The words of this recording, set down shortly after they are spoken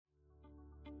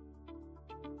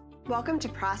Welcome to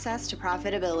Process to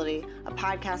Profitability, a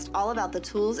podcast all about the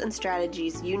tools and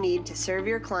strategies you need to serve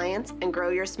your clients and grow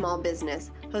your small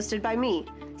business, hosted by me,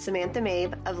 Samantha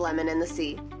Mabe of Lemon and the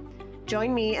Sea.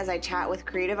 Join me as I chat with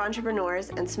creative entrepreneurs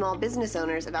and small business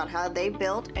owners about how they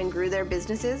built and grew their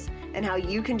businesses and how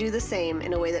you can do the same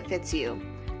in a way that fits you.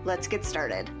 Let's get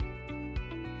started.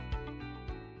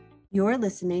 You're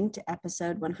listening to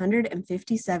episode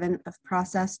 157 of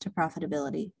Process to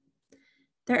Profitability.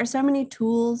 There are so many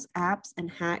tools, apps,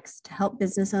 and hacks to help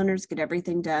business owners get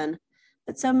everything done,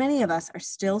 but so many of us are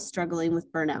still struggling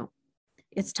with burnout.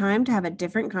 It's time to have a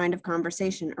different kind of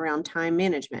conversation around time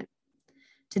management.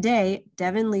 Today,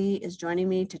 Devin Lee is joining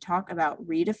me to talk about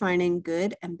redefining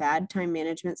good and bad time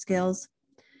management skills.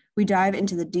 We dive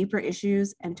into the deeper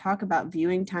issues and talk about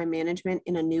viewing time management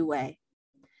in a new way.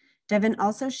 Devin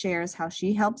also shares how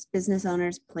she helps business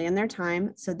owners plan their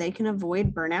time so they can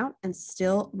avoid burnout and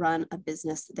still run a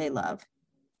business they love.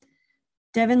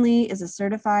 Devin Lee is a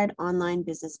certified online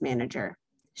business manager.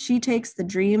 She takes the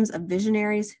dreams of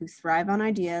visionaries who thrive on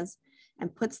ideas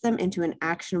and puts them into an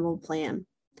actionable plan.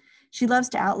 She loves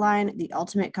to outline the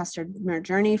ultimate customer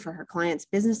journey for her clients'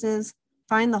 businesses,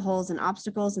 find the holes and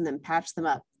obstacles, and then patch them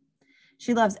up.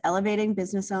 She loves elevating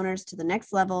business owners to the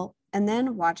next level and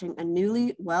then watching a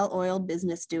newly well-oiled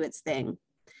business do its thing.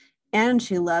 And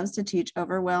she loves to teach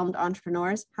overwhelmed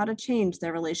entrepreneurs how to change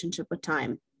their relationship with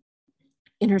time.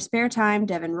 In her spare time,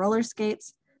 Devin roller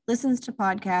skates, listens to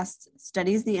podcasts,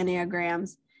 studies the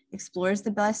Enneagrams, explores the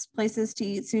best places to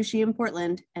eat sushi in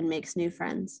Portland, and makes new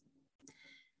friends.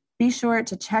 Be sure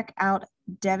to check out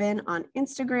Devin on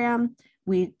Instagram.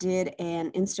 We did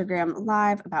an Instagram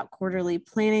live about quarterly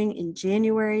planning in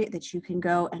January that you can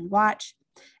go and watch,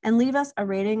 and leave us a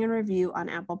rating and review on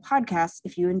Apple Podcasts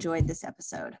if you enjoyed this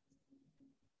episode.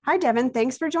 Hi, Devin.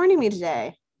 Thanks for joining me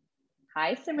today.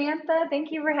 Hi, Samantha.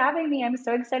 Thank you for having me. I'm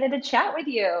so excited to chat with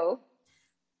you.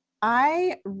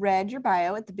 I read your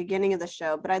bio at the beginning of the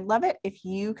show, but I'd love it if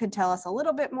you could tell us a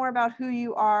little bit more about who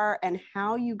you are and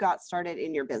how you got started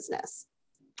in your business.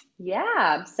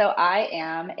 Yeah, so I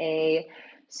am a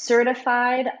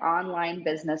certified online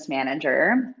business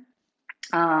manager.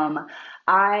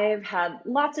 I've had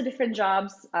lots of different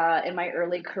jobs in my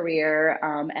early career,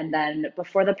 and then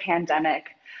before the pandemic,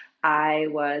 I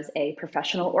was a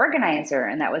professional organizer,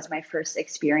 and that was my first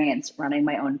experience running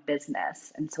my own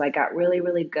business. And so I got really,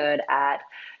 really good at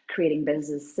creating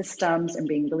business systems and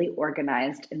being really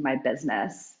organized in my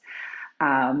business.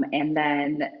 And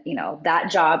then,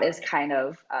 that job is kind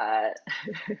of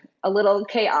a little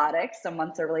chaotic. Some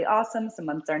months are really awesome, some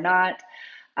months are not.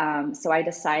 So I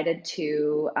decided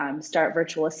to start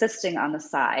virtual assisting on the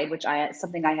side, which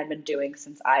something I had been doing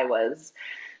since I was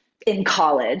in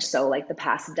college, so like the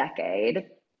past decade,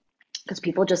 because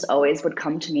people just always would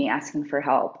come to me asking for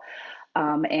help.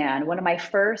 And one of my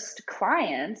first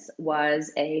clients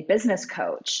was a business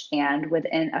coach. And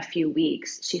within a few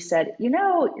weeks, she said,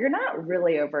 you're not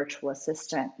really a virtual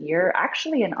assistant. You're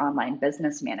actually an online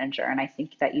business manager. And I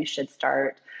think that you should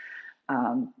start,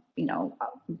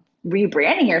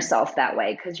 rebranding yourself that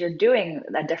way because you're doing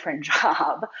a different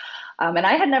job. And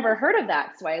I had never heard of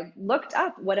that. So I looked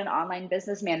up what an online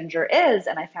business manager is,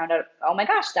 and I found out, oh my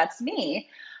gosh, that's me.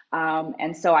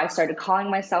 And so I started calling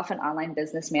myself an online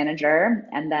business manager.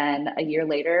 And then a year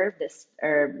later,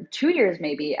 2 years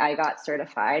maybe, I got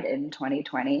certified in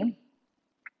 2020.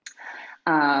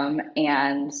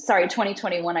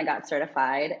 2021, I got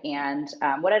certified. And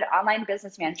what an online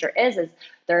business manager is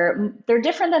they're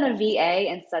different than a VA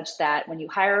in such that when you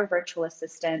hire a virtual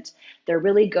assistant, they're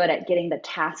really good at getting the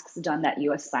tasks done that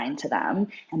you assign to them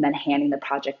and then handing the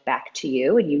project back to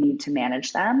you, and you need to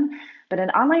manage them. But an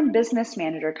online business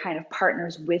manager kind of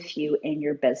partners with you in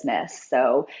your business.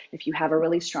 So if you have a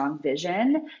really strong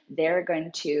vision, they're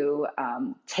going to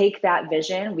take that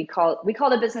vision. We call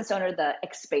the business owner the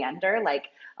expander. Like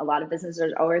a lot of businesses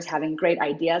are always having great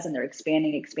ideas and they're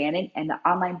expanding. And the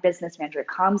online business manager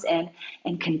comes in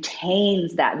and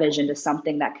contains that vision to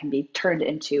something that can be turned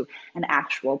into an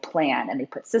actual plan. And they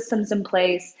put systems in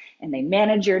place and they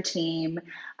manage your team.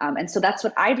 And so that's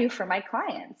what I do for my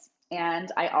clients.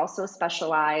 And I also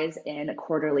specialize in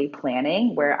quarterly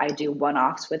planning, where I do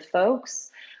one-offs with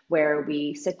folks, where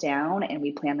we sit down and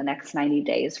we plan the next 90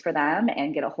 days for them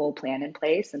and get a whole plan in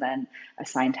place, and then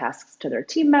assign tasks to their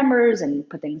team members and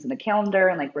put things in the calendar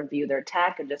and like review their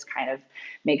tech and just kind of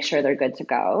make sure they're good to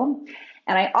go.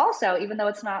 And I also, even though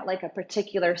it's not like a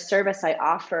particular service I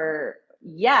offer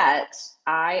yet,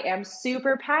 I am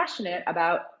super passionate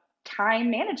about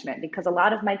time management because a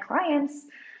lot of my clients,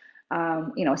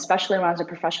 especially when I was a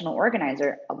professional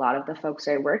organizer, a lot of the folks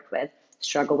I worked with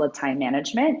struggle with time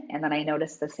management. And then I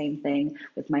noticed the same thing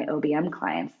with my OBM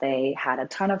clients. They had a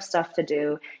ton of stuff to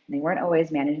do and they weren't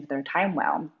always managing their time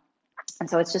well. And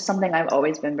so it's just something I've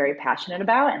always been very passionate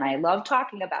about, and I love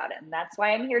talking about it. And that's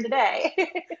why I'm here today.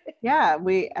 Yeah,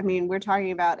 we're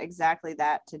talking about exactly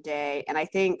that today. And I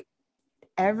think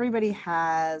everybody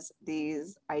has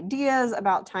these ideas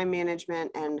about time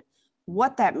management and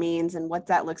what that means and what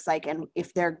that looks like, and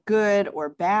if they're good or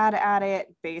bad at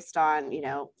it based on,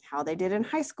 how they did in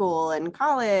high school and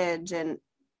college. And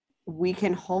we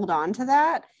can hold on to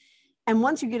that. And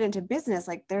once you get into business,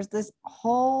 like there's this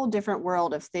whole different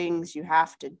world of things you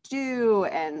have to do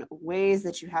and ways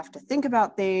that you have to think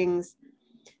about things.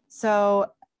 So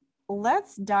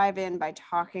let's dive in by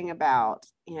talking about,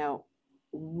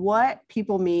 what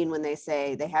people mean when they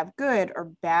say they have good or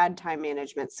bad time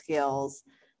management skills,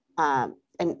 and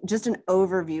just an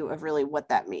overview of really what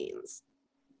that means.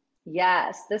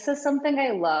 Yes, this is something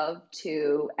I love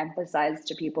to emphasize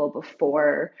to people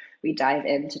before we dive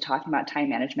into talking about time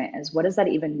management is what does that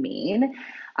even mean?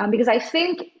 Because I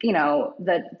think,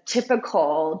 the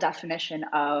typical definition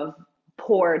of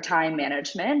poor time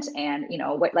management and,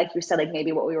 what, like you said, like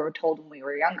maybe what we were told when we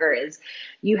were younger is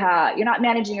you're not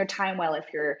managing your time well if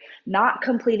you're not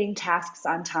completing tasks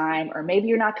on time, or maybe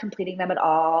you're not completing them at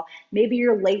all. Maybe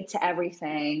you're late to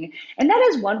everything. And that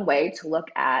is one way to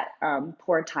look at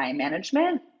poor time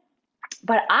management.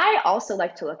 But I also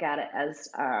like to look at it as,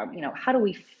 how do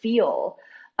we feel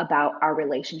about our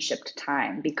relationship to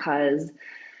time? Because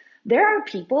there are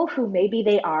people who maybe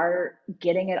they are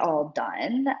getting it all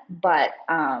done, but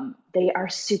they are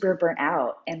super burnt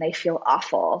out and they feel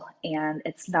awful, and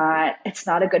it's not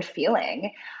a good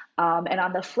feeling. And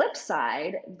on the flip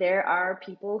side, there are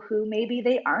people who maybe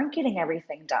they aren't getting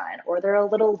everything done or they're a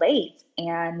little late,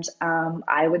 and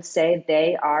I would say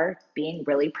they are being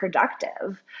really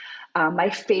productive. My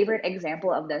favorite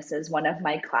example of this is one of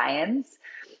my clients.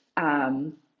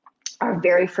 Um, our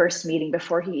very first meeting,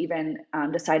 before he even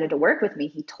decided to work with me,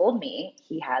 he told me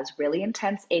he has really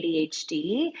intense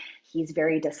ADHD. He's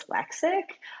very dyslexic.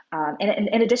 And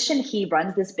in addition, he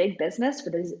runs this big business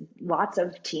with lots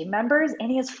of team members, and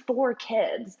he has 4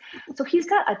 kids. So he's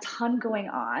got a ton going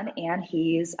on, and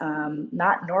he's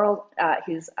not neural,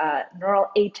 he's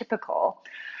neural atypical.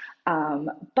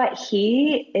 But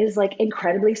he is like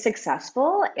incredibly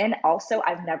successful. And also,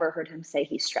 I've never heard him say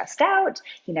he's stressed out.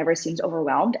 He never seems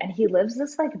overwhelmed. And he lives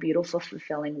this like beautiful,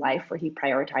 fulfilling life where he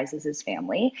prioritizes his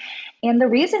family. And the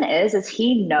reason is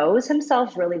he knows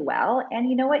himself really well. And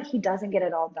you know what? He doesn't get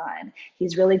it all done.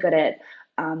 He's really good at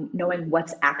knowing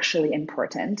what's actually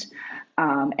important.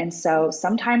 And so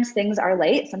sometimes things are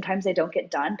late, sometimes they don't get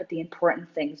done, but the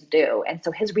important things do. And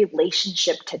so his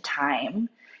relationship to time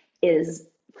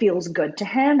feels good to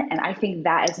him. And I think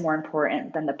that is more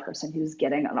important than the person who's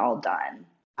getting it all done.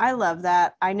 I love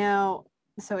that. I know.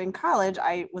 So in college,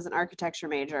 I was an architecture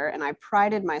major, and I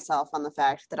prided myself on the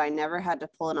fact that I never had to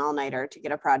pull an all-nighter to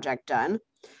get a project done,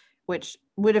 which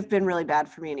would have been really bad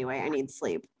for me anyway. I need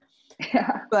sleep.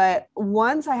 Yeah. But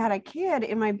once I had a kid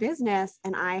in my business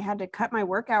and I had to cut my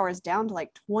work hours down to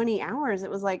like 20 hours, it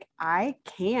was like, I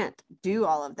can't do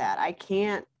all of that. I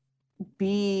can't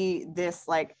be this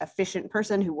like efficient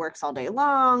person who works all day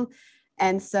long.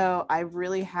 And so I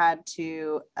really had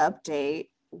to update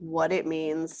what it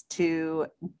means to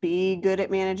be good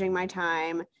at managing my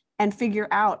time and figure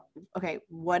out, okay,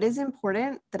 what is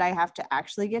important that I have to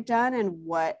actually get done and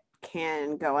what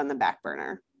can go on the back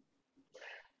burner.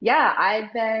 Yeah,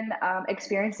 I've been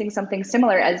experiencing something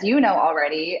similar, as you know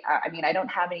already. I mean, I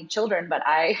don't have any children, but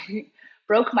I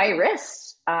broke my wrist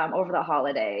over the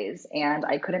holidays, and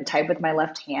I couldn't type with my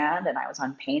left hand, and I was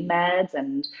on pain meds,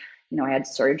 and I had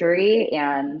surgery,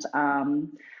 and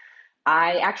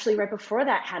I actually right before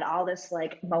that had all this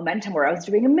like momentum where I was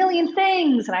doing a million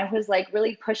things, and I was like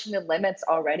really pushing the limits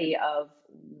already of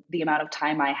the amount of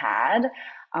time I had.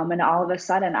 And all of a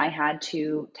sudden, I had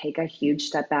to take a huge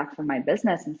step back from my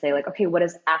business and say, like, okay, what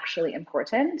is actually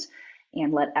important,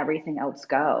 and let everything else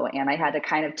go. And I had to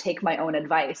kind of take my own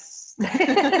advice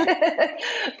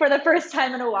for the first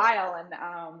time in a while, and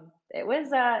it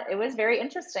was very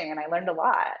interesting, and I learned a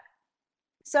lot.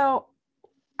 So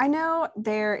I know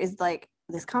there is like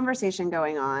this conversation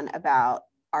going on about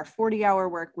our 40-hour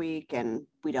work week, and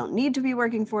we don't need to be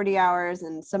working 40 hours,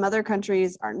 and some other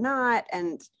countries are not.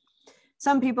 And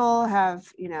some people have,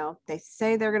 they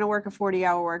say they're going to work a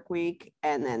 40-hour work week,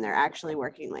 and then they're actually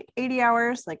working like 80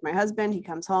 hours. Like my husband, he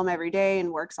comes home every day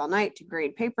and works all night to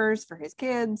grade papers for his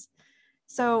kids.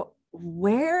 So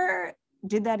where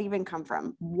did that even come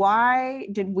from? Why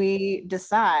did we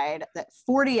decide that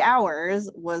 40 hours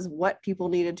was what people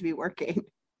needed to be working?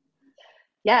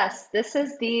 Yes, this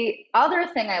is the other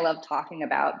thing I love talking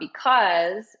about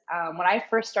because when I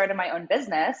first started my own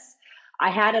business, I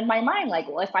had in my mind, like,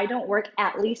 well, if I don't work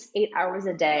at least 8 hours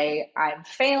a day, I'm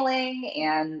failing.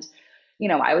 And,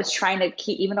 I was trying to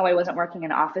keep, even though I wasn't working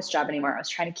an office job anymore, I was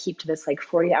trying to keep to this like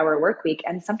 40-hour work week.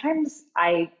 And sometimes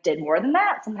I did more than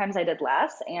that, sometimes I did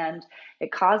less. And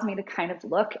it caused me to kind of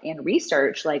look and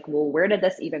research, like, well, where did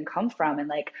this even come from? And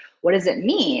like, what does it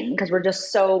mean? Because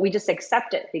we just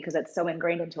accept it because it's so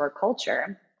ingrained into our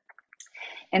culture.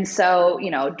 And so,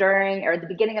 during or the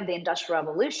beginning of the Industrial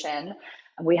Revolution,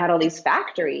 we had all these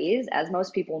factories. As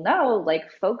most people know,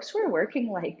 like folks were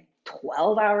working like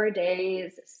 12-hour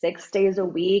days, 6 days a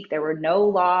week. There were no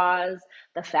laws.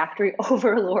 The factory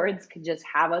overlords could just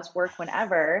have us work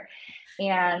whenever.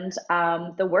 And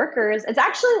the workers, it's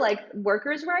actually like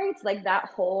workers' rights, like that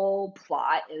whole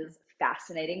plot is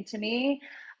fascinating to me.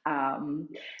 Um,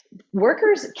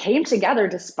 Workers came together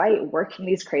despite working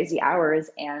these crazy hours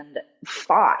and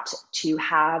fought to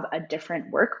have a different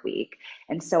work week.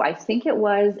 And so I think it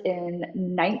was in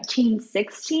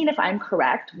 1916, if I'm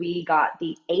correct, we got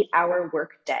the 8-hour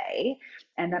work day.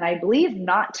 And then I believe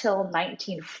not till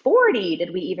 1940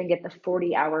 did we even get the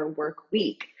 40-hour work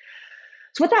week.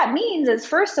 So what that means is,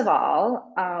 first of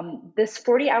all, this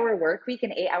 40-hour work week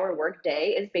and 8-hour work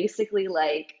day is basically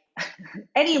like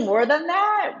any more than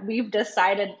that, we've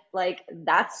decided like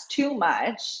that's too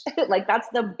much. Like that's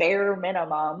the bare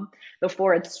minimum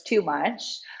before it's too much.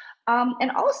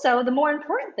 And also, the more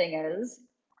important thing is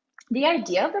the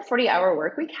idea of the 40-hour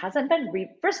work week hasn't been,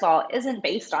 first of all, isn't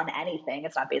based on anything.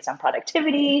 It's not based on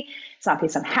productivity. It's not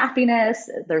based on happiness.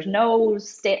 There's no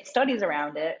studies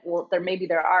around it. Well,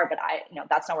 there are, but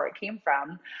that's not where it came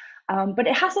from. But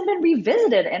it hasn't been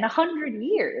revisited in 100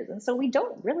 years. And so we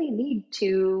don't really need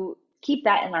to keep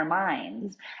that in our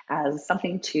minds as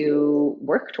something to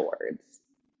work towards.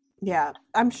 Yeah,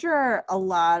 I'm sure a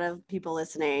lot of people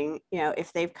listening,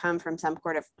 if they've come from some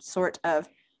sort of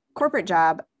corporate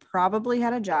job, probably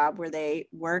had a job where they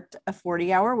worked a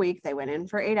 40-hour week. They went in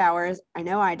for 8 hours. I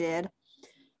know I did,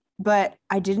 but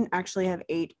I didn't actually have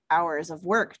 8 hours of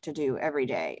work to do every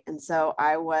day. And so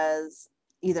I was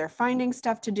either finding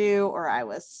stuff to do or I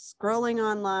was scrolling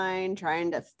online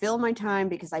trying to fill my time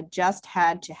because I just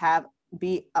had to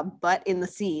be a butt in the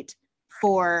seat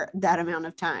for that amount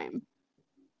of time.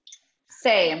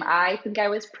 Same. I think I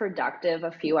was productive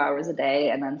a few hours a day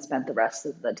and then spent the rest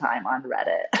of the time on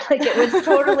Reddit. Like it was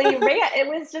totally it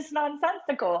was just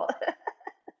nonsensical.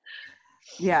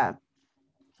 Yeah.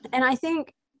 And I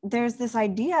think there's this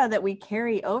idea that we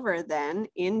carry over then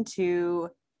into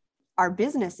our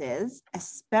businesses,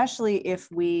 especially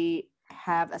if we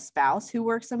have a spouse who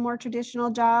works a more traditional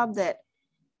job, that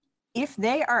if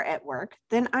they are at work,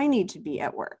 then I need to be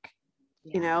at work.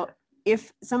 Yeah.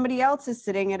 If somebody else is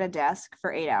sitting at a desk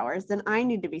for 8 hours, then I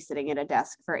need to be sitting at a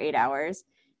desk for 8 hours,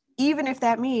 even if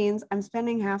that means I'm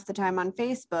spending half the time on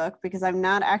Facebook because I'm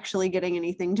not actually getting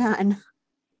anything done.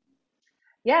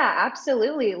 Yeah,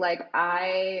 absolutely.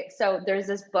 So there's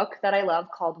this book that I love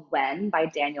called When by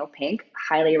Daniel Pink.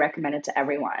 Highly recommend it to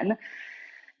everyone.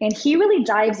 And he really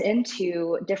dives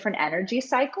into different energy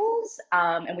cycles.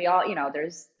 And we all,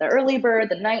 there's the early bird,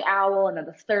 the night owl, and then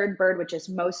the third bird, which is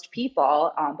most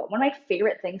people. But one of my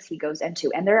favorite things he goes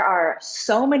into, and there are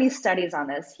so many studies on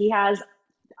this, he has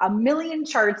a million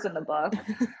charts in the book.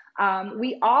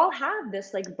 We all have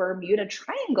this like Bermuda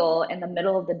Triangle in the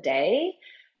middle of the day,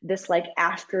 this like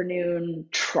afternoon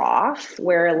trough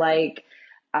where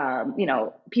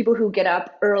people who get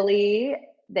up early,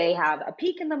 they have a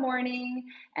peak in the morning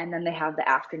and then they have the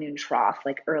afternoon trough,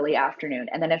 like early afternoon.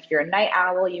 And then if you're a night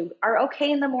owl, you are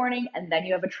okay in the morning and then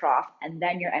you have a trough and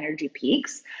then your energy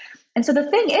peaks. And so the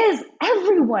thing is,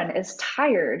 everyone is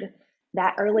tired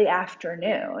that early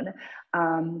afternoon.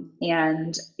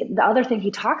 And the other thing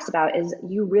he talks about is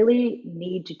you really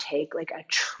need to take like a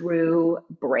true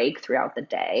break throughout the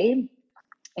day.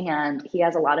 And he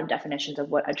has a lot of definitions of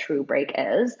what a true break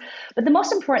is. But the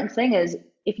most important thing is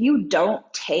if you don't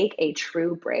take a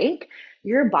true break,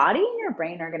 your body and your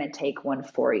brain are going to take one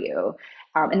for you.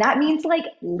 And that means like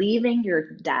leaving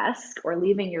your desk or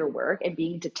leaving your work and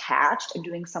being detached and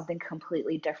doing something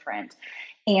completely different.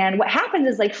 And what happens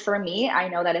is like for me, I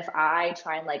know that if I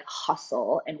try and like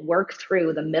hustle and work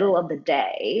through the middle of the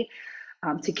day,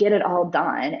 to get it all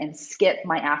done and skip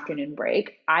my afternoon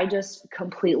break, I just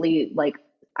completely like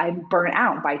I'm burnt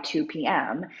out by 2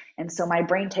 p.m. And so my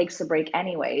brain takes a break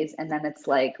anyways. And then it's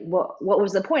like, what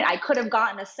was the point? I could have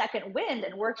gotten a second wind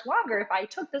and worked longer if I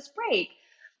took this break.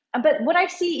 but what I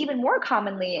see even more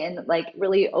commonly in like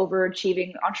really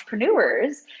overachieving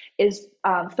entrepreneurs is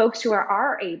folks who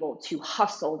are able to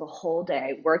hustle the whole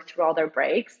day, work through all their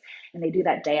breaks, and they do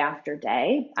that day after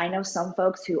day. I know some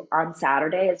folks who on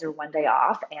Saturday is their one day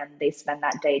off and they spend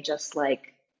that day just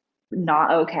like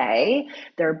not okay.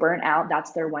 They're burnt out.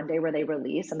 That's their one day where they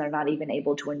release and they're not even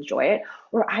able to enjoy it.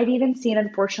 Or I've even seen,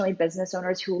 unfortunately, business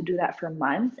owners who will do that for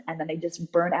months and then they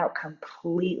just burn out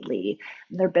completely.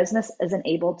 Their business isn't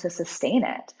able to sustain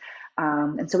it.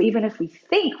 And so even if we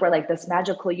think we're like this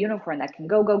magical unicorn that can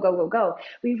go, go, go, go, go,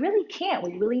 we really can't.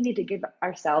 We really need to give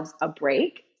ourselves a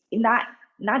break, not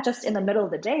just in the middle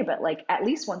of the day, but like at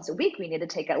least once a week, we need to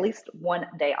take at least one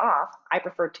day off. I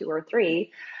prefer 2 or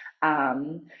 3.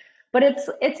 Um, but it's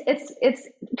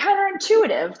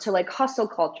counterintuitive to like hustle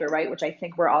culture, right? Which I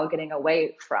think we're all getting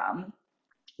away from.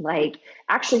 Like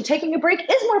actually taking a break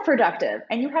is more productive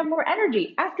and you have more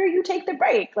energy after you take the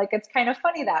break. Like it's kind of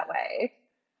funny that way.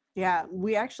 Yeah,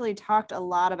 we actually talked a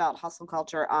lot about hustle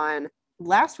culture on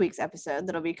last week's episode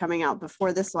that'll be coming out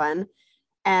before this one.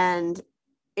 And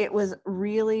it was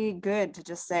really good to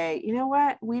just say, you know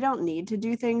what? We don't need to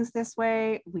do things this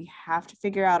way. We have to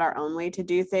figure out our own way to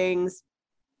do things.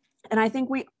 And I think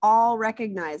we all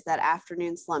recognize that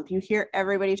afternoon slump. You hear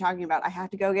everybody talking about, I have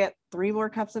to go get 3 more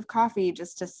cups of coffee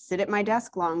just to sit at my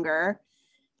desk longer.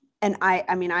 And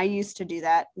I mean, I used to do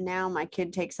that. Now my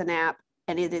kid takes a nap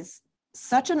and it is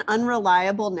such an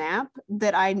unreliable nap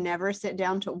that I never sit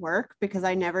down to work because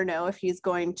I never know if he's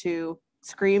going to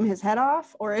scream his head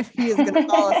off or if he is going to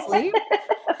fall asleep.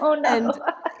 Oh no. And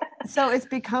so it's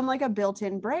become like a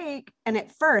built-in break. And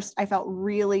at first I felt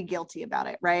really guilty about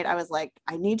it, right? I was like,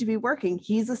 I need to be working.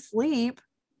 He's asleep,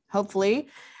 hopefully.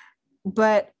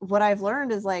 But what I've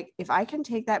learned is like, if I can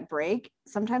take that break,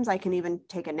 sometimes I can even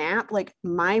take a nap. Like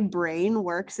my brain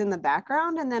works in the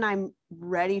background and then I'm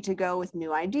ready to go with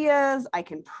new ideas. I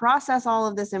can process all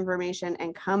of this information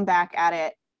and come back at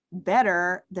it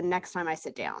better the next time I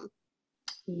sit down.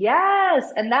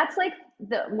 Yes, and that's like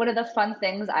the one of the fun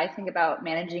things I think about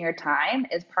managing your time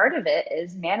is part of it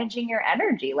is managing your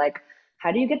energy. Like,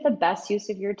 how do you get the best use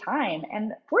of your time?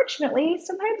 And fortunately,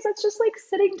 sometimes that's just like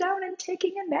sitting down and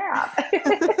taking a nap.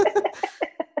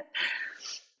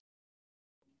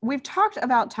 We've talked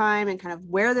about time and kind of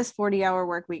where this 40-hour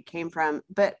work week came from,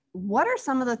 but what are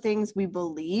some of the things we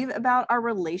believe about our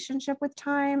relationship with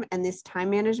time and this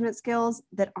time management skills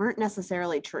that aren't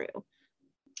necessarily true?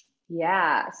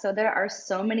 Yeah, so there are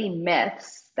so many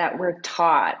myths that we're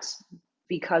taught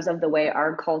because of the way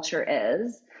our culture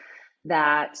is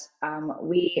that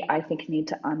we, I think, need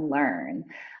to unlearn.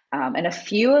 And a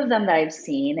few of them that I've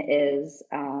seen is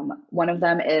one of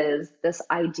them is this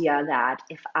idea that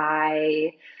if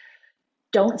I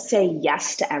don't say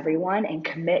yes to everyone and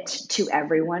commit to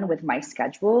everyone with my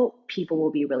schedule, people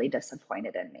will be really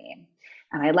disappointed in me.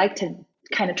 And I like to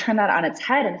kind of turn that on its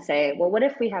head and say, well, what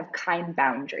if we have kind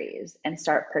boundaries and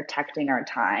start protecting our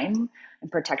time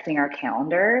and protecting our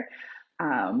calendar?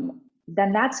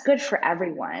 Then that's good for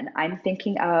everyone. I'm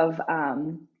thinking of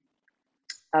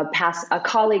a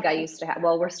colleague I used to have.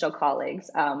 Well, we're still colleagues,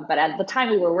 but at the time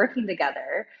we were working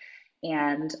together,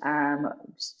 and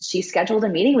she scheduled a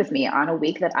meeting with me on a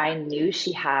week that I knew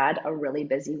she had a really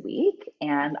busy week,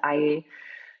 and I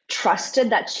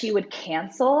trusted that she would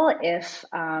cancel if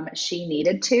she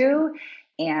needed to,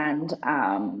 and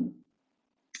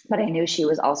but I knew she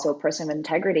was also a person of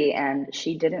integrity, and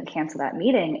she didn't cancel that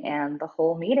meeting. And the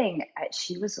whole meeting,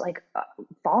 she was like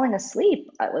falling asleep.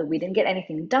 We didn't get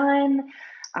anything done.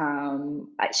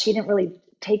 She didn't really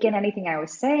take in anything I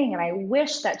was saying, and I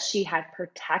wish that she had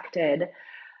protected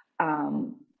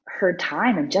her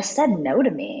time and just said no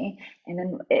to me. And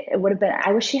then it would have been,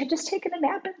 I wish she had just taken a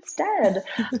nap instead.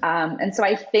 And so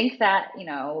I think that, you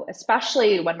know,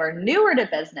 especially when we're newer to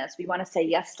business, we want to say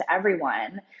yes to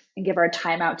everyone and give our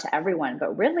time out to everyone.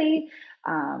 But really,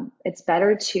 it's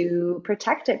better to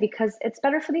protect it because it's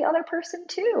better for the other person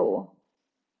too.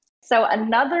 So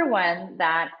another one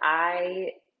that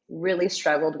I really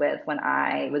struggled with when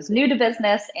I was new to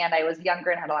business and I was younger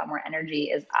and had a lot more energy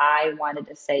is I wanted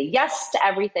to say yes to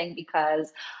everything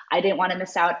because I didn't want to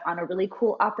miss out on a really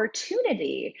cool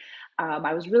opportunity.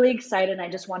 I was really excited and I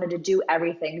just wanted to do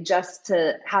everything just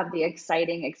to have the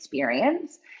exciting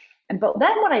experience. And but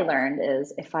then what I learned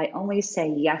is if I only say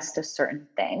yes to certain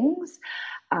things,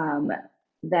 um,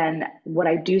 then what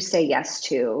I do say yes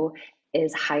to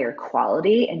is higher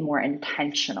quality and more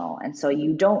intentional. And so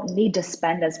you don't need to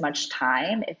spend as much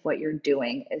time if what you're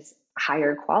doing is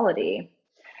higher quality.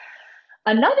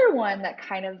 Another one that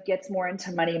kind of gets more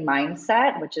into money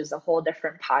mindset, which is a whole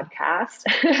different podcast,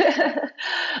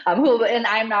 and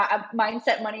I'm not a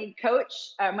mindset money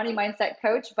coach, money mindset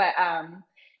coach, but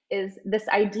is this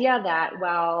idea that,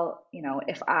 well,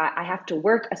 if I have to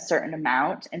work a certain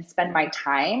amount and spend my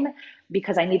time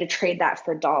because I need to trade that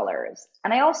for dollars.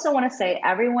 And I also want to say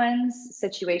everyone's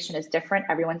situation is different.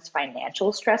 Everyone's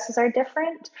financial stresses are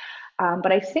different.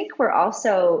 But I think we're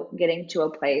also getting to a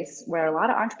place where a lot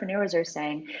of entrepreneurs are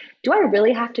saying, do I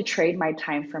really have to trade my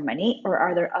time for money, or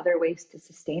are there other ways to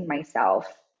sustain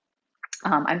myself?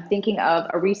 I'm thinking of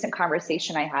a recent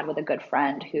conversation I had with a good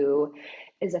friend who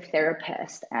is a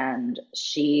therapist, and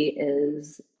she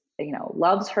is,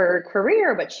 loves her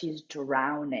career, but she's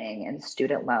drowning in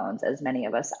student loans, as many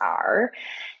of us are.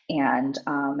 And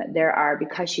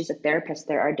because she's a therapist,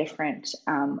 there are different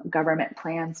government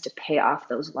plans to pay off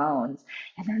those loans.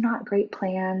 And they're not great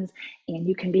plans. And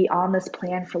you can be on this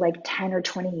plan for like 10 or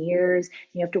 20 years.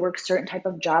 You have to work certain type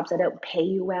of jobs that don't pay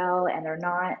you well. And they're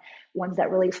not ones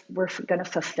that really were going to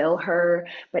fulfill her.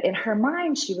 But in her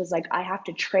mind, she was like, I have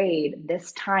to trade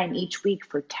this time each week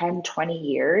for 10, 20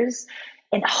 years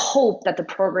and hope that the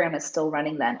program is still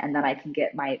running then. And then I can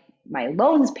get my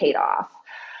loans paid off.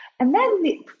 And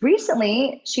then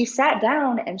recently she sat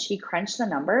down and she crunched the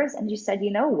numbers and she said, you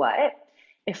know what?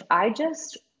 If I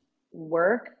just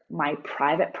work my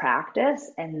private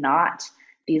practice and not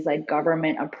these like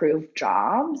government approved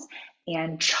jobs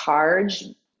and charge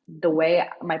the way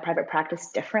my private practice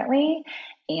differently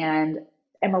and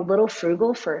am a little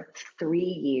frugal for 3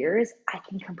 years, I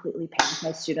can completely pay off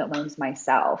my student loans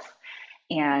myself.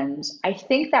 And I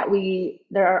think that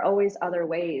there are always other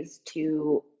ways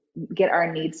to get our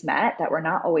needs met that we're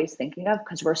not always thinking of,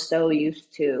 because we're so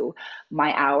used to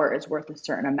my hour is worth a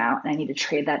certain amount and I need to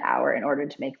trade that hour in order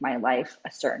to make my life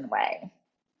a certain way.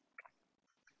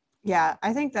 Yeah,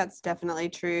 I think that's definitely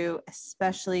true,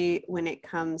 especially when it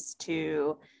comes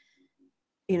to,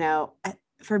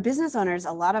 for business owners,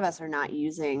 a lot of us are not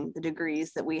using the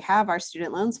degrees that we have our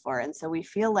student loans for. And so we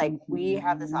feel like we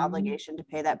have this obligation to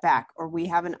pay that back, or we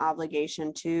have an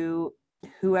obligation to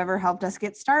whoever helped us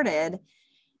get started.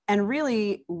 And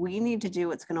really, we need to do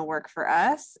what's going to work for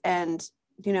us. And,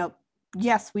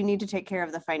 yes, we need to take care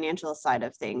of the financial side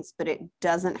of things, but it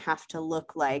doesn't have to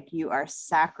look like you are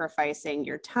sacrificing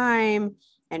your time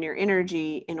and your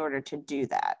energy in order to do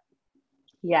that.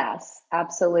 Yes,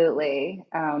 absolutely.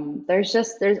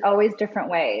 There's always different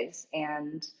ways.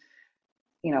 And,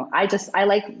 I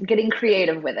like getting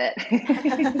creative with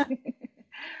it.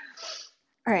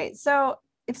 All right. So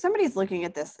if somebody's looking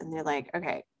at this and they're like,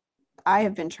 okay, I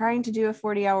have been trying to do a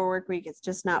 40-hour work week. It's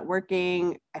just not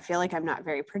working. I feel like I'm not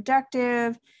very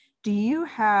productive. Do you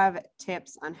have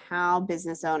tips on how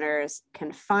business owners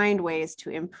can find ways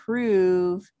to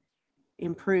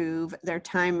improve their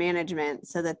time management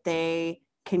so that they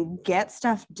can get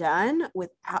stuff done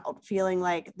without feeling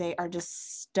like they are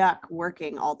just stuck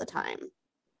working all the time?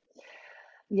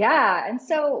 Yeah. And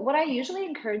so, what I usually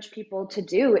encourage people to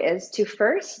do is to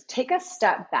first take a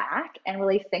step back and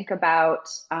really think about,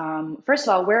 first of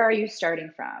all, where are you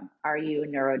starting from? Are you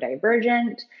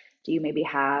neurodivergent? Do you maybe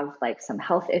have like some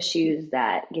health issues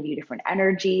that give you different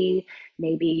energy?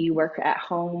 Maybe you work at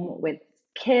home with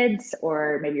kids,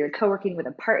 or maybe you're co-working with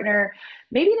a partner.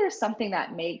 Maybe there's something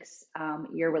that makes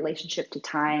your relationship to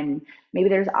time, maybe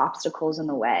there's obstacles in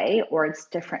the way, or it's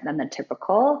different than the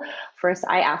typical. First,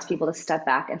 I ask people to step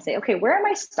back and say, okay, where am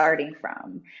I starting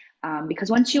from?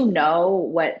 Because once you know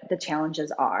what the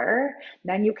challenges are,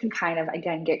 then you can kind of,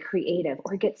 again, get creative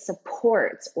or get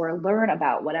supports or learn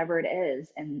about whatever it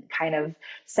is and kind of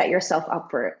set yourself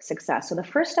up for success. So the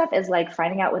first step is like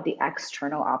finding out what the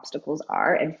external obstacles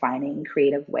are and finding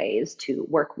creative ways to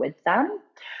work with them.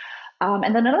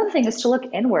 And then another thing is to look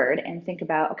inward and think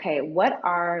about, okay, what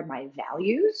are my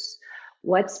values?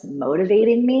 What's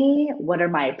motivating me? What are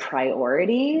my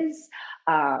priorities?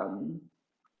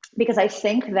 Because I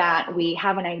think that we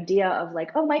have an idea of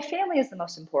like, oh, my family is the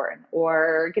most important,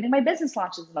 or getting my business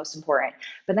launched is the most important.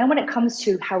 But then when it comes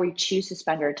to how we choose to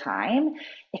spend our time,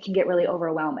 it can get really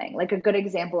overwhelming. Like a good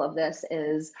example of this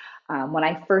is when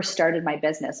I first started my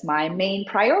business, my main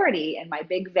priority and my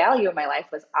big value in my life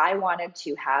was I wanted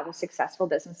to have a successful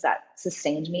business that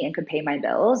sustained me and could pay my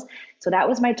bills. So that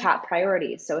was my top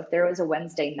priority. So if there was a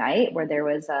Wednesday night where there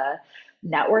was a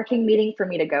networking meeting for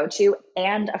me to go to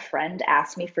and a friend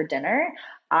asked me for dinner,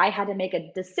 I had to make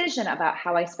a decision about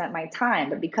how I spent my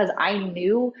time. But because I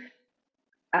knew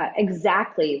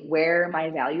exactly where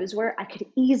my values were, I could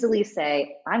easily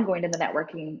say, I'm going to the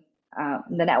networking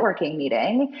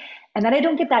meeting, and then I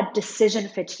don't get that decision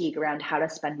fatigue around how to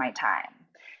spend my time.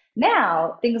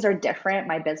 Now things are different.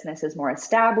 My business is more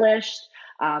established.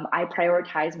 I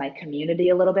prioritize my community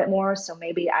a little bit more. So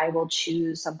maybe I will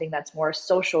choose something that's more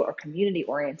social or community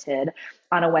oriented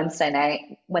on a Wednesday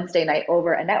night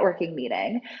over a networking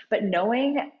meeting. But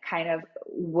knowing kind of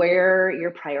where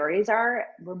your priorities are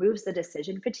removes the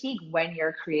decision fatigue when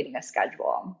you're creating a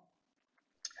schedule.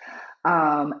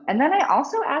 And then I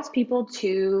also ask people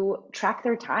to track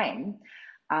their time.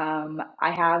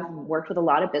 I have worked with a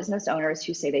lot of business owners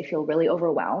who say they feel really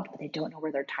overwhelmed, but they don't know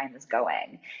where their time is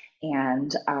going.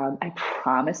 And I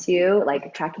promise you,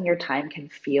 like tracking your time can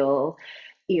feel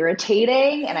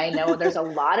irritating. And I know there's a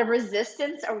lot of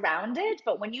resistance around it,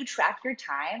 but when you track your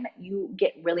time, you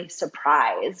get really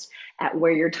surprised at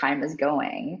where your time is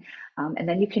going. And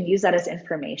then you can use that as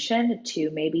information to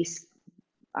maybe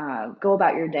go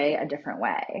about your day a different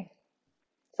way.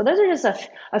 So those are just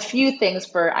a few things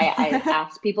I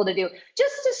ask people to do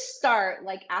just to start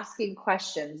like asking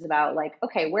questions about like,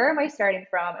 okay, where am I starting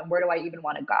from and where do I even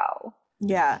want to go?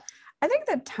 Yeah. I think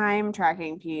the time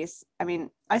tracking piece, I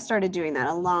mean, I started doing that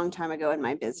a long time ago in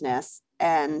my business.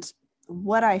 And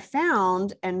what I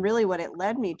found, and really what it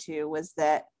led me to, was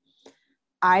that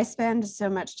I spend so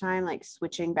much time like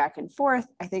switching back and forth.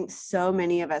 I think so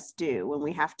many of us do when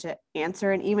we have to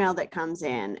answer an email that comes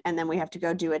in, and then we have to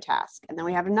go do a task, and then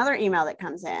we have another email that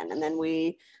comes in, and then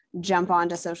we jump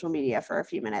onto social media for a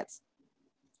few minutes.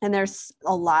 And there's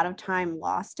a lot of time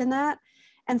lost in that.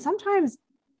 And sometimes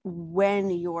when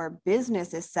your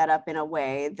business is set up in a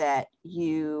way that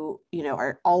you know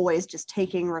are always just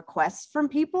taking requests from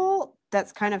people,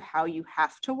 that's kind of how you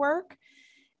have to work.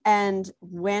 And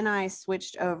when I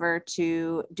switched over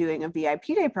to doing a VIP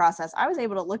day process, I was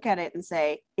able to look at it and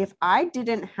say, if I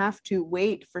didn't have to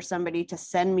wait for somebody to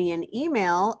send me an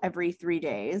email every 3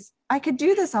 days, I could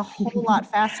do this a whole lot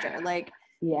faster. Like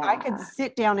I could Yeah.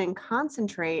 sit down and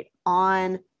concentrate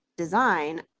on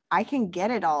design. I can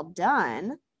get it all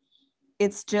done.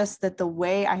 It's just that the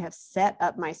way I have set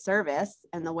up my service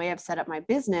and the way I've set up my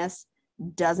business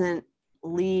doesn't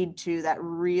lead to that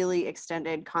really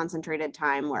extended, concentrated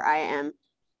time where I am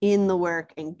in the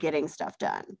work and getting stuff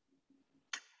done.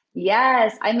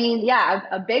 Yes. I mean, yeah,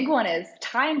 a big one is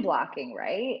time blocking,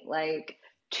 right? Like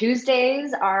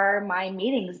Tuesdays are my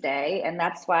meetings day. And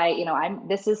that's why,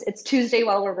 it's Tuesday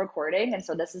while we're recording. And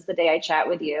so this is the day I chat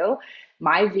with you.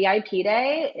 My VIP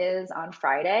day is on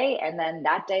Friday. And then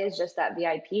that day is just that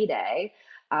VIP day.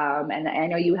 And I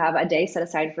know you have a day set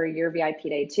aside for your VIP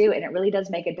day too. And it really does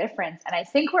make a difference. And I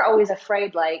think we're always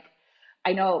afraid, like,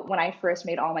 I know when I first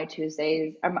made all my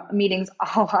Tuesdays, meetings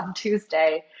all on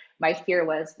Tuesday, my fear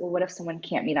was, well, what if someone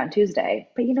can't meet on Tuesday?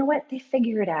 But you know what? They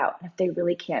figure it out. And if they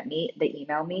really can't meet, they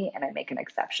email me and I make an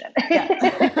exception. Yeah.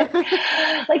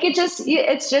 Like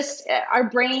it's just our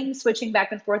brain switching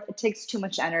back and forth. It takes too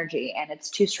much energy and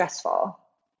it's too stressful.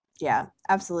 Yeah,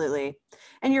 absolutely.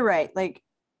 And you're right. Like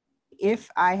if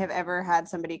I have ever had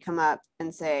somebody come up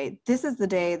and say, this is the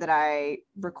day that I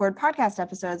record podcast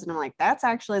episodes, and I'm like, that's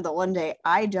actually the one day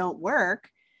I don't work,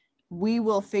 we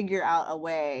will figure out a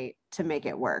way to make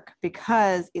it work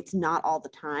because it's not all the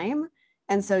time.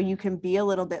 And so you can be a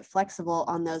little bit flexible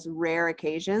on those rare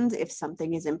occasions if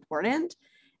something is important.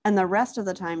 And the rest of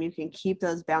the time, you can keep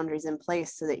those boundaries in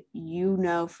place so that you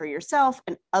know for yourself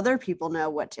and other people know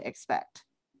what to expect.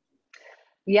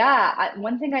 Yeah,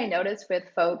 one thing I notice with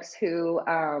folks who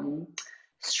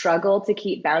struggle to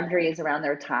keep boundaries around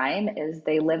their time is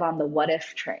they live on the what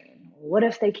if train. What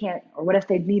if they can't, or what if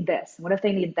they need this? What if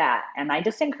they need that? And I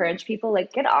just encourage people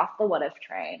like get off the what if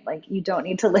train. Like you don't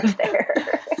need to live there.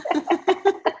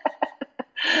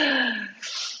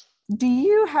 Do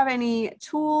you have any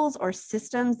tools or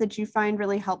systems that you find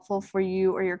really helpful for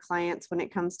you or your clients when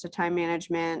it comes to time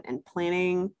management and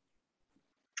planning?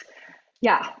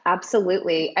 Yeah,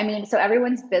 absolutely. I mean, so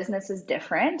everyone's business is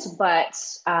different, but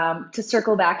to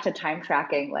circle back to time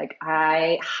tracking, like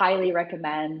I highly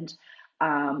recommend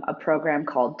a program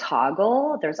called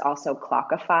Toggle. There's also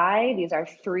Clockify. These are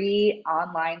free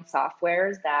online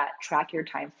softwares that track your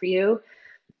time for you.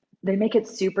 They make it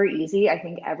super easy. I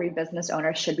think every business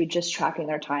owner should be just tracking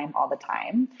their time all the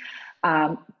time.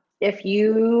 Um, if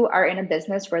you are in a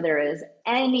business where there is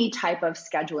any type of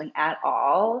scheduling at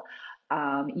all,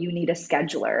 you need a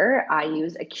scheduler. I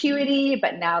use Acuity,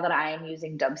 but now that I am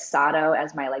using Dubsado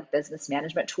as my like business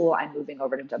management tool, I'm moving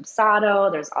over to Dubsado.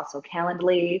 There's also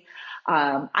Calendly.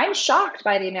 I'm shocked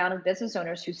by the amount of business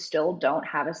owners who still don't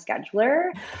have a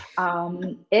scheduler.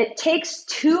 It takes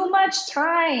too much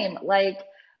time. Like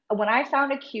when I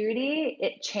found Acuity,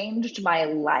 it changed my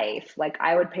life. Like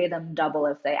I would pay them double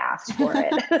if they asked for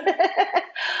it.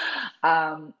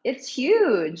 It's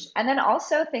huge. And then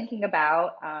also thinking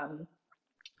about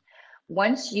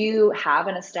once you have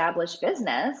an established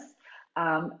business,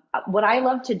 What I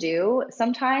love to do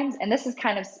sometimes, and this is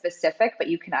kind of specific, but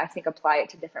you can, I think, apply it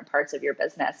to different parts of your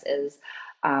business, is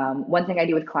one thing I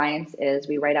do with clients is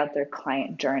we write out their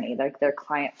client journey, their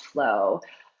client flow,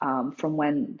 from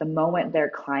when the moment their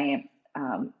client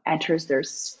enters their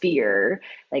sphere,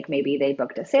 like maybe they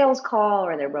booked a sales call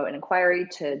or they wrote an inquiry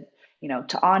to,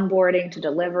 to onboarding, to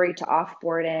delivery, to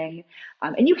offboarding.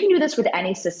 And you can do this with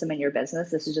any system in your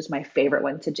business. This is just my favorite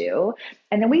one to do.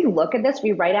 And then we look at this,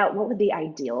 we write out what would the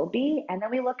ideal be. And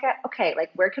then we look at, okay, like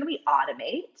where can we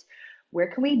automate? Where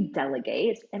can we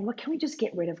delegate? And what can we just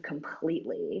get rid of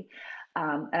completely?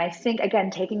 And I think,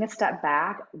 again, taking a step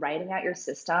back, writing out your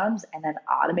systems and then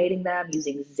automating them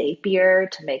using Zapier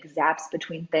to make zaps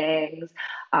between things.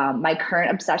 My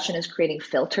current obsession is creating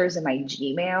filters in my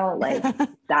Gmail. Like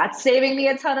that's saving me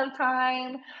a ton of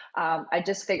time. I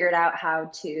just figured out how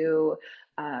to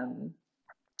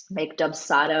make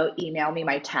Dubsado email me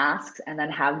my tasks and then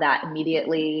have that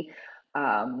immediately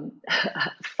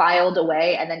filed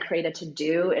away and then create a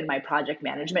to-do in my project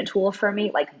management tool for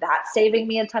me. Like that's saving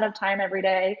me a ton of time every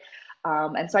day.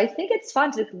 And so I think it's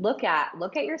fun to look at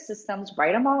your systems,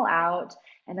 write them all out,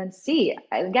 and then see,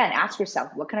 again, ask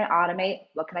yourself, what can I automate?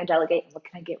 What can I delegate? What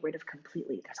can I get rid of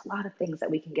completely? There's a lot of things that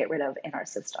we can get rid of in our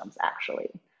systems, actually.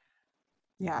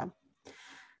 Yeah. All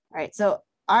right. So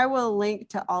I will link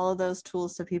to all of those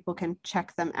tools so people can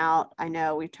check them out. I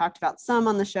know we've talked about some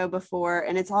on the show before,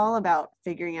 and it's all about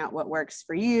figuring out what works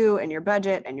for you and your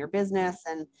budget and your business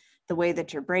and the way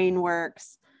that your brain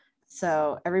works.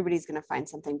 So everybody's going to find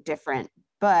something different,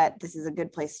 but this is a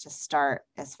good place to start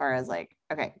as far as like,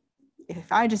 okay,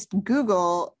 if I just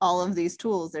Google all of these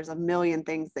tools, there's a million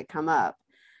things that come up.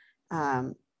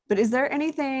 But is there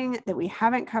anything that we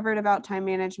haven't covered about time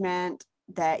management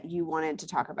that you wanted to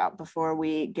talk about before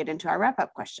we get into our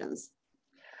wrap-up questions?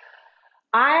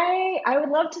 I would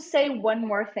love to say one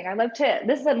more thing.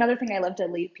 This is another thing I love to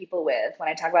leave people with when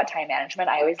I talk about time management.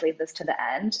 I always leave this to the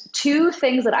end. Two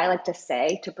things that I like to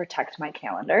say to protect my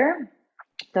calendar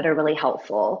that are really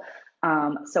helpful.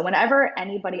 So whenever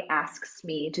anybody asks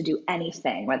me to do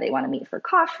anything, whether they want to meet for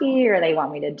coffee or they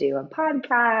want me to do a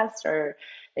podcast or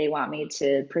they want me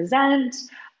to present,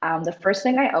 the first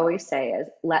thing I always say is,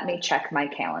 let me check my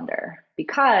calendar,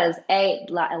 because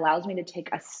it allows me to take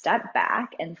a step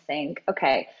back and think,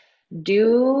 okay,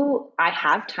 do I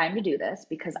have time to do this?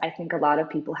 Because I think a lot of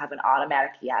people have an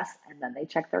automatic yes, and then they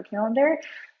check their calendar.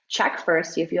 Check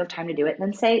first, see if you have time to do it, and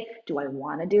then say, do I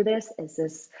want to do this? Is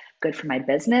this good for my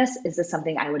business? Is this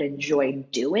something I would enjoy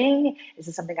doing? Is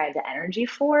this something I have the energy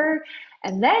for?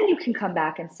 And then you can come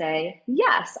back and say,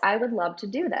 yes, I would love to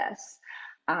do this.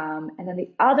 And then the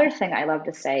other thing I love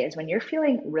to say is when you're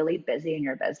feeling really busy in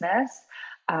your business,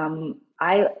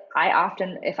 I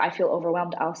often, if I feel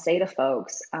overwhelmed, I'll say to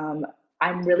folks,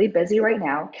 I'm really busy right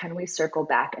now. Can we circle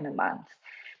back in a month?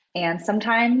 And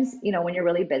sometimes, when you're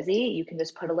really busy, you can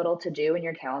just put a little to do in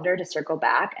your calendar to circle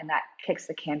back, and that kicks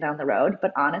the can down the road.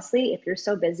 But honestly, if you're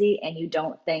so busy and you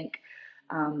don't think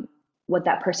what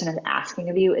that person is asking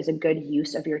of you is a good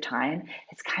use of your time,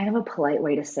 it's kind of a polite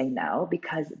way to say no,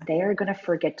 because they are going to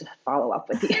forget to follow up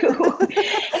with you. And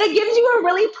it gives you a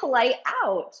really polite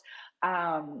out.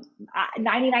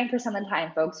 99% of the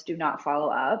time, folks do not follow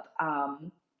up.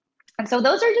 And so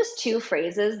those are just two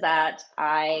phrases that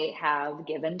I have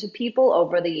given to people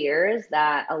over the years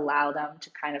that allow them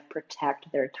to kind of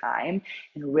protect their time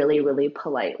in really, really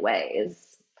polite ways.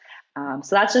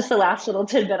 So that's just the last little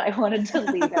tidbit I wanted to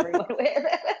leave everyone with.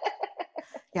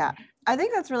 Yeah, I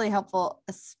think that's really helpful,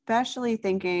 especially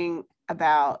thinking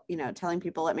about, telling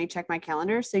people, let me check my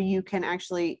calendar, so you can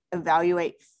actually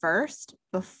evaluate first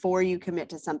before you commit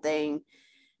to something.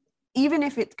 Even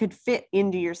if it could fit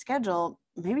into your schedule,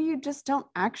 maybe you just don't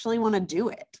actually want to do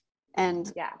it. And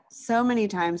so many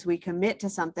times we commit to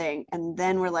something and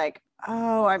then we're like,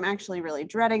 oh, I'm actually really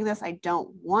dreading this. I don't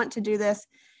want to do this.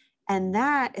 And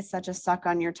that is such a suck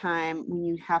on your time when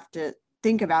you have to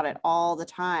think about it all the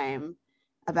time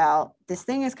about this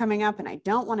thing is coming up and I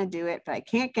don't want to do it, but I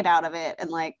can't get out of it. And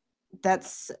like,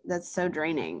 that's so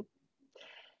draining.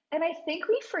 And I think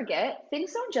we forget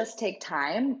things don't just take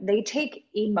time, they take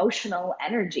emotional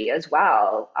energy as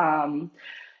well.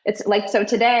 It's like, so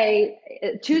today,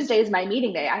 Tuesday is my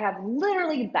meeting day. I have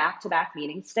literally back-to-back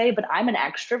meetings today, but I'm an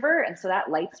extrovert, and so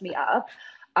that lights me up.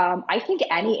 I think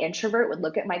any introvert would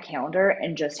look at my calendar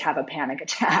and just have a panic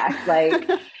attack.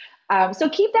 So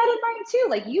keep that in mind too.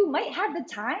 Like, you might have the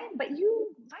time, but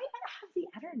you might not have the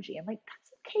energy, and like,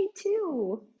 that's okay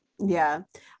too. Yeah.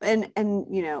 And,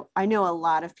 I know a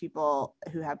lot of people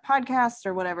who have podcasts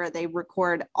or whatever, they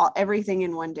record everything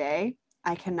in one day.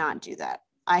 I cannot do that.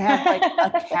 I have like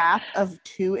a cap of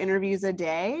 2 interviews a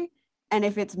day, And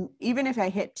even if I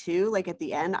hit 2, like at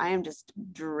the end, I am just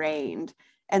drained.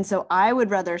 And so I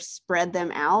would rather spread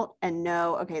them out and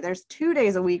know, okay, there's 2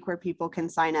 days a week where people can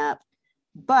sign up,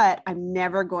 but I'm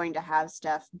never going to have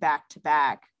stuff back to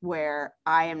back where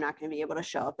I am not going to be able to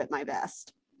show up at my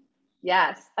best.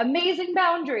 Yes. Amazing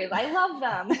boundaries. I love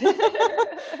them.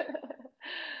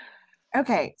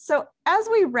 Okay. So as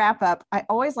we wrap up, I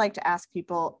always like to ask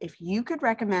people, if you could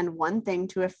recommend one thing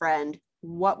to a friend,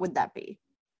 what would that be?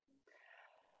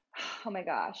 Oh my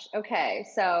gosh. Okay.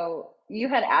 So you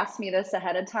had asked me this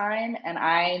ahead of time, and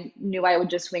I knew I would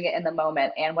just wing it in the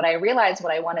moment. And what I realized,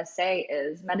 what I want to say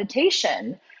is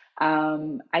meditation.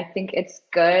 I think it's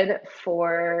good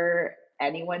for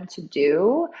anyone to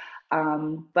do.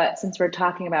 But since we're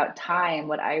talking about time,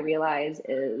 what I realize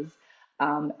is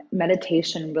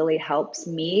meditation really helps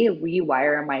me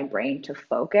rewire my brain to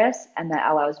focus, and that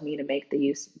allows me to make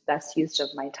the best use of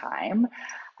my time.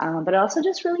 But it also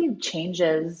just really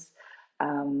changes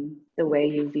the way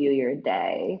you view your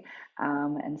day.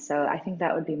 And so I think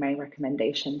that would be my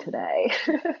recommendation today.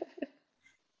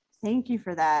 Thank you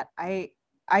for that. I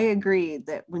agree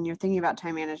that when you're thinking about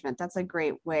time management, that's a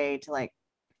great way to like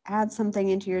add something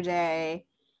into your day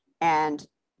and,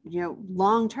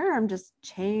 long term, just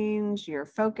change your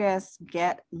focus,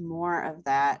 get more of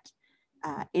that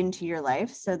into your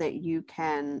life so that you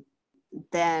can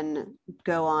then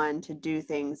go on to do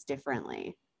things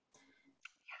differently.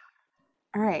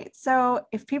 All right. So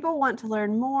if people want to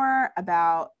learn more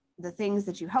about the things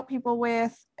that you help people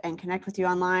with and connect with you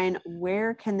online,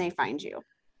 where can they find you?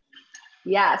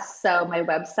 Yes. So my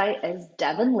website is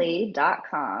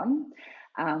devinlee.com,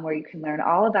 where you can learn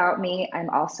all about me. I'm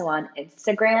also on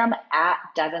Instagram at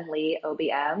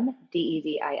DevinLeeOBM,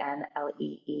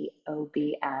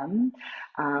 DevinLeeOBM.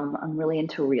 I'm really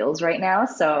into Reels right now,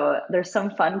 so there's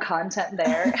some fun content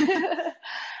there.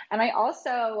 And I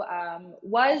also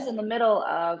was in the middle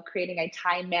of creating a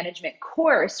time management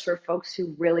course for folks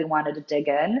who really wanted to dig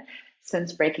in.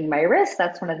 Since breaking my wrist,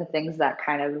 that's one of the things that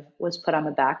kind of was put on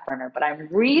the back burner, but I'm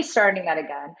restarting that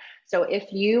again. So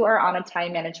if you are on a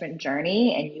time management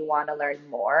journey and you want to learn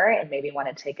more and maybe want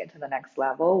to take it to the next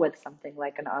level with something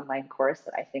like an online course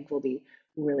that I think will be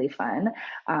really fun,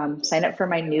 sign up for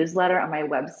my newsletter on my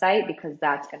website, because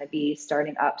that's going to be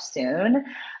starting up soon.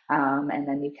 And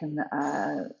then you can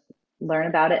learn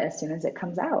about it as soon as it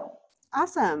comes out.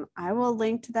 Awesome. I will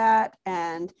link to that.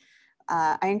 And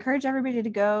I encourage everybody to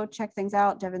go check things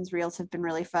out. Devin's Reels have been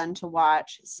really fun to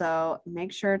watch. So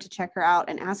make sure to check her out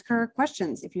and ask her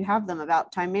questions if you have them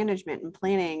about time management and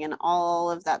planning and all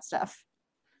of that stuff.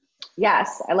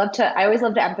 Yes, I always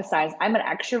love to emphasize, I'm an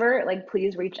extrovert. Like,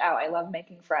 please reach out. I love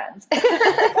making friends.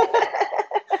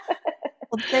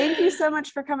 Well, thank you so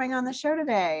much for coming on the show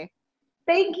today.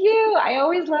 Thank you. I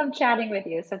always love chatting with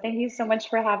you. So thank you so much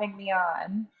for having me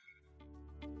on.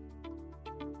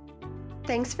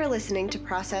 Thanks for listening to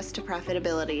Process to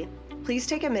Profitability. Please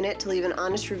take a minute to leave an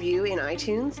honest review in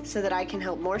iTunes so that I can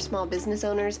help more small business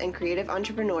owners and creative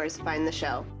entrepreneurs find the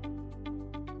show.